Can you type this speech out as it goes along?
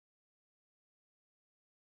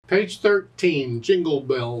Page 13, Jingle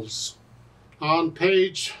Bells. On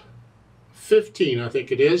page 15, I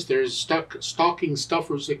think it is, there's stocking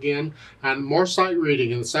stuffers again, and more sight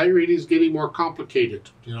reading, and sight reading is getting more complicated.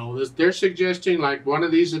 You know, they're suggesting like one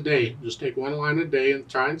of these a day. Just take one line a day and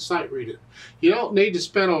try and sight read it. You don't need to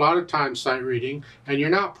spend a lot of time sight reading, and you're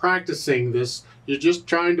not practicing this. You're just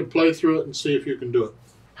trying to play through it and see if you can do it.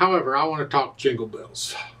 However, I want to talk Jingle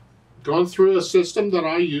Bells. Going through a system that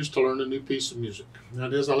I use to learn a new piece of music.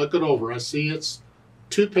 That is, I look it over. I see it's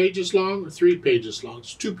 2 pages long or 3 pages long.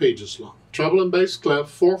 It's 2 pages long. Treble and bass clef,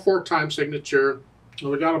 4/4 time signature. And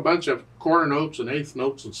we got a bunch of quarter notes and eighth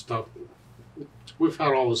notes and stuff. We've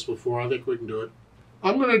had all this before. I think we can do it.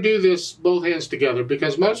 I'm going to do this both hands together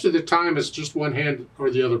because most of the time it's just one hand or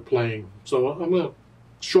the other playing. So I'm going to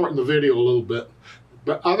shorten the video a little bit.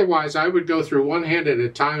 But otherwise, I would go through one hand at a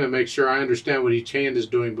time and make sure I understand what each hand is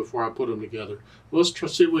doing before I put them together. Let's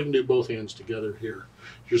see if we can do both hands together here.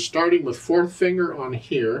 You're starting with 4th finger on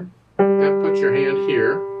here. That puts your hand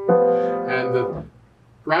here. And the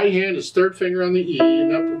right hand is 3rd finger on the E, and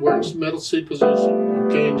that we're in middle C position.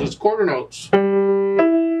 Okay, and just quarter notes. 1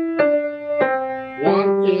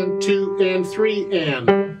 and 2 and 3 and.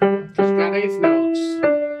 It's got eighth notes.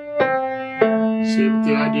 See what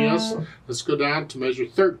the idea is? Let's go down to measure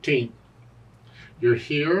 13. You're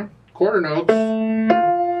here, quarter notes, and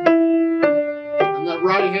that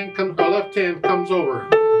right hand comes, or left hand comes over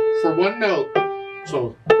for one note.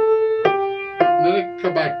 So, and then it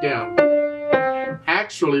come back down.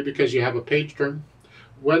 Actually, because you have a page turn,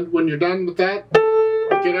 when you're done with that,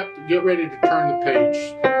 get up, get ready to turn the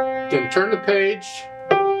page. Then turn the page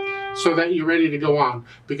so that you're ready to go on.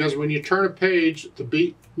 Because when you turn a page, the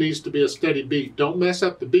beat needs to be a steady beat. Don't mess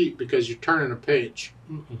up the beat because you're turning a page.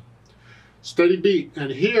 Steady beat.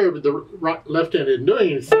 And here, the left hand isn't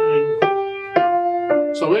doing anything.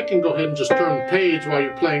 So it can go ahead and just turn the page while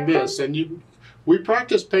you're playing this. And we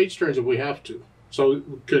practice page turns if we have to. So,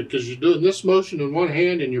 because you're doing this motion in one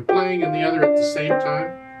hand and you're playing in the other at the same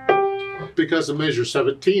time. Because of measure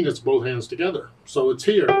 17, it's both hands together. So it's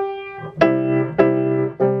here.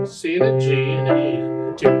 C and a G and an E.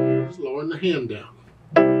 Just lowering the hand down.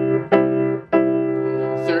 And then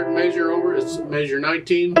the 3rd measure over, it's measure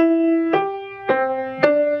 19.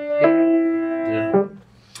 Yeah.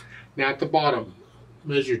 Now at the bottom,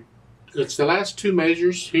 measure, it's the last 2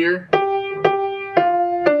 measures here.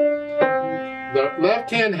 The left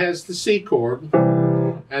hand has the C chord,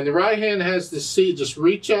 and the right hand has the C. Just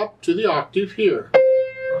reach up to the octave here.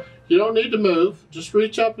 You don't need to move, just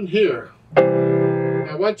reach up and here.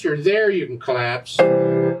 Now once you're there, you can collapse,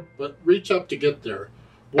 but reach up to get there.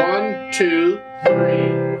 1, 2,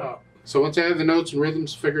 3, up. So once I have the notes and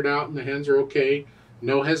rhythms figured out and the hands are okay,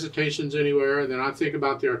 no hesitations anywhere, and then I think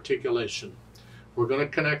about the articulation. We're going to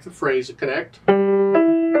connect the phrase, connect, lift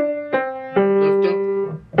up,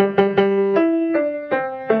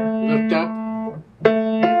 lift up,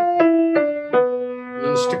 and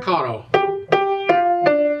then staccato.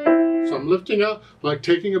 So I'm lifting up, like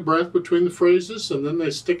taking a breath between the phrases, and then they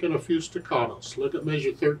stick in a few staccatos. Look at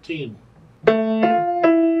measure 13.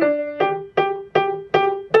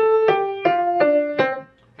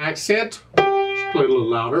 Accent, just play a little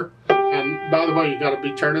louder. And by the way, you got to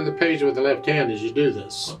be turning the page with the left hand as you do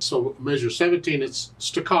this. So measure 17, it's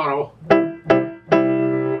staccato.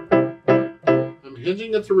 I'm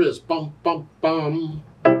hinging at the wrist, bum, bum, bum.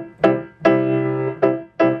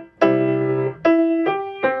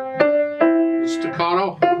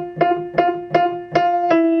 Staccato.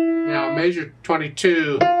 Now measure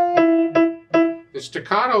 22. The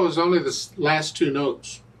staccato is only the last 2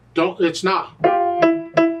 notes. It's not.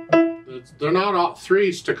 They're not all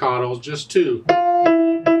 3 staccatos, just 2.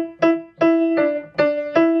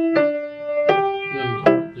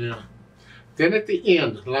 Then at the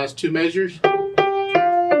end, the last 2 measures,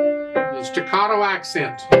 the staccato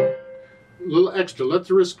accent. A little extra, let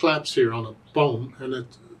the wrist collapse here on the bone, and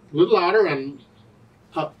it's a little louder and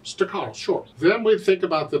up, staccato, short. Then we think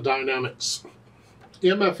about the dynamics.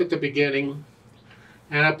 MF at the beginning,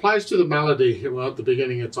 and it applies to the melody. Well, at the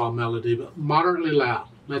beginning it's all melody, but moderately loud.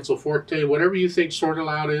 Mezzo forte, whatever you think sort of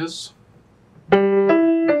loud is.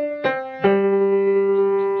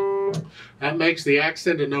 That makes the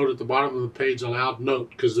accented note at the bottom of the page a loud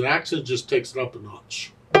note, because the accent just takes it up a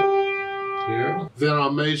notch. Here. Then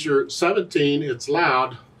on measure 17, it's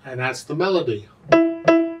loud, and that's the melody.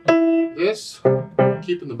 This,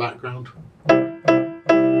 keep in the background.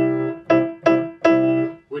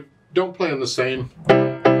 We don't play on the same.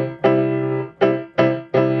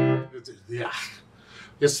 Yeah.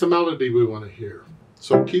 It's the melody we want to hear.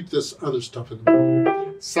 So keep this other stuff in the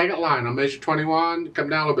middle. Second line on measure 21, come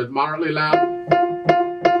down a little bit, moderately loud.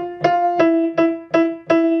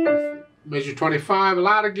 measure 25,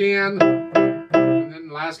 loud again, and then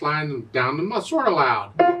the last line down to sort of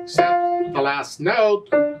loud, except the last note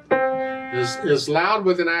is loud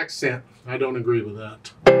with an accent. I don't agree with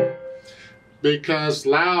that, because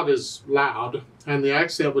loud is loud, and the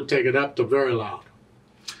accent would take it up to very loud.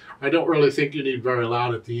 I don't really think you need very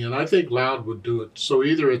loud at the end. I think loud would do it. So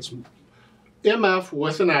either it's MF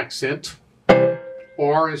with an accent,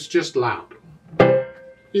 or it's just loud.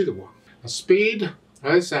 Either one. A speed,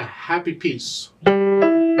 that's a happy piece.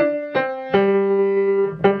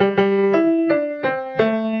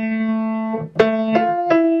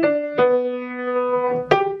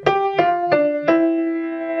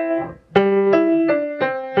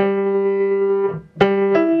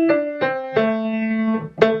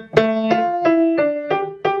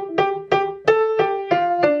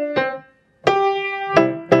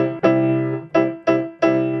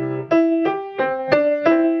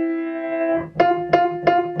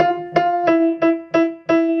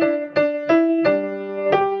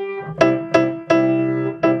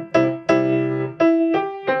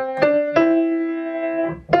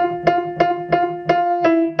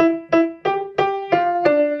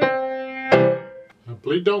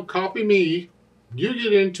 Please don't copy me. You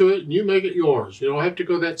get into it and you make it yours. You don't have to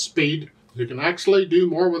go that speed. You can actually do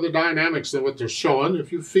more with the dynamics than what they're showing.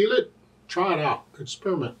 If you feel it, try it out.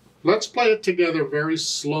 Experiment. Let's play it together very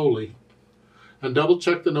slowly and double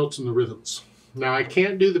check the notes and the rhythms. Now I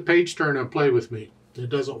can't do the page turn and play with me. It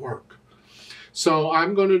doesn't work. So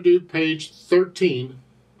I'm going to do page 13,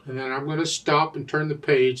 and then I'm going to stop and turn the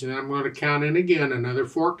page, and then I'm going to count in again another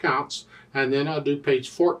 4 counts, and then I'll do page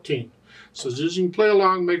 14. So as you can play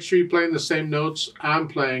along, make sure you're playing the same notes I'm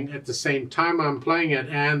playing at the same time I'm playing it.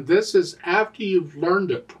 And this is after you've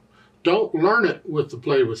learned it. Don't learn it with the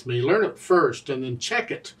play with me. Learn it first and then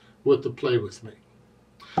check it with the play with me.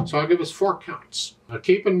 So I'll give us 4 counts. Now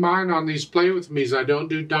keep in mind on these play with me's, I don't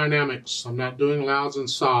do dynamics. I'm not doing louds and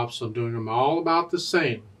softs. I'm doing them all about the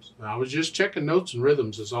same. So I was just checking notes and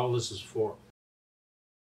rhythms is all this is for.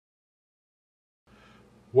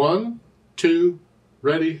 1, 2,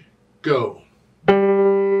 ready, go. 1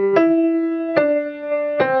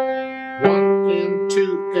 and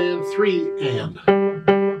 2 and 3 and.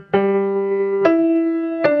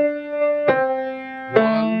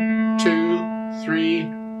 1, 2,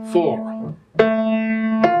 3, 4.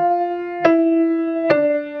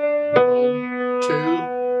 1,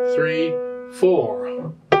 2, 3,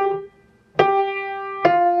 4.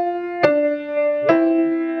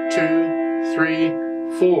 1, 2, 3,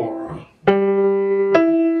 4.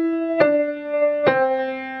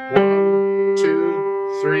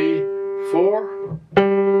 3, 4.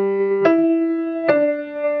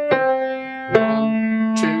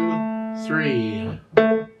 1, 2, 3.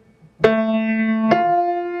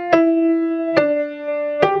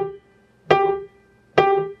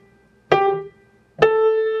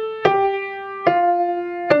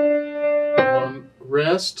 One,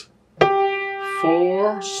 rest.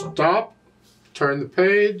 4, stop. Turn the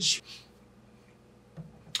page.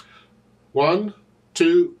 1,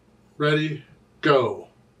 2, ready, go.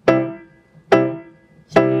 3,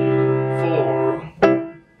 4.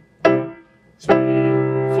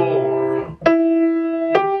 3, 4.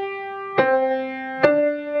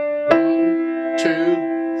 1,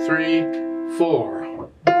 2, 3, 4.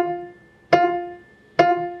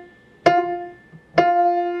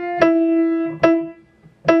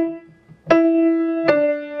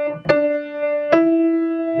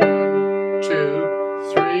 1,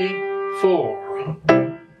 2, 3, 4.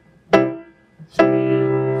 3,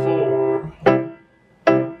 4.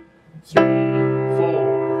 3,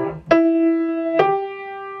 4.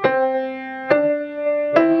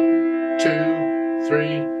 1, 2,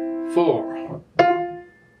 3, 4.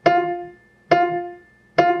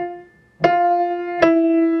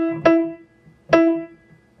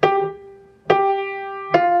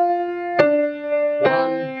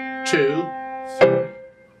 1, 2, 3.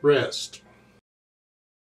 Rest.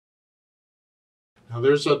 Now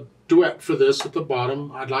there's a duet for this at the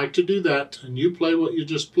bottom. I'd like to do that, and you play what you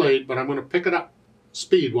just played, but I'm going to pick it up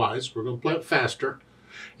speed-wise. We're going to play it faster,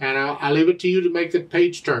 and I'll leave it to you to make the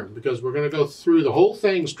page turn, because we're going to go through the whole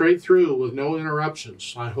thing straight through with no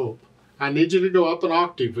interruptions, I hope. I need you to go up an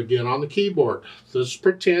octave again on the keyboard. Just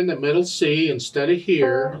pretend that middle C, instead of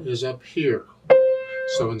here, is up here.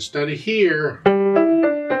 So instead of here,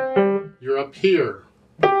 you're up here.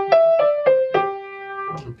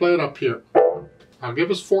 And play it up here. I'll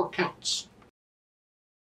give us 4 counts.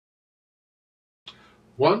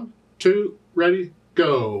 1, 2, ready,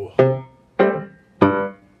 go. 1,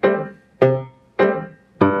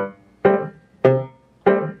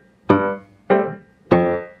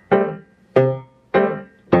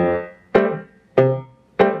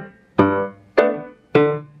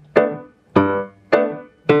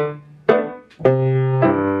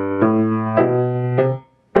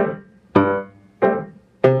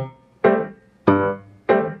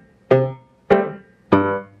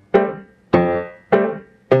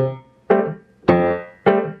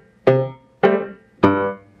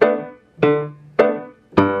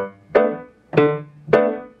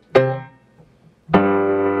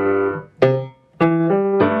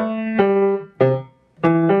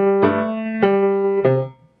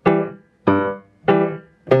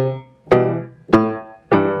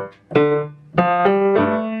 Thank you.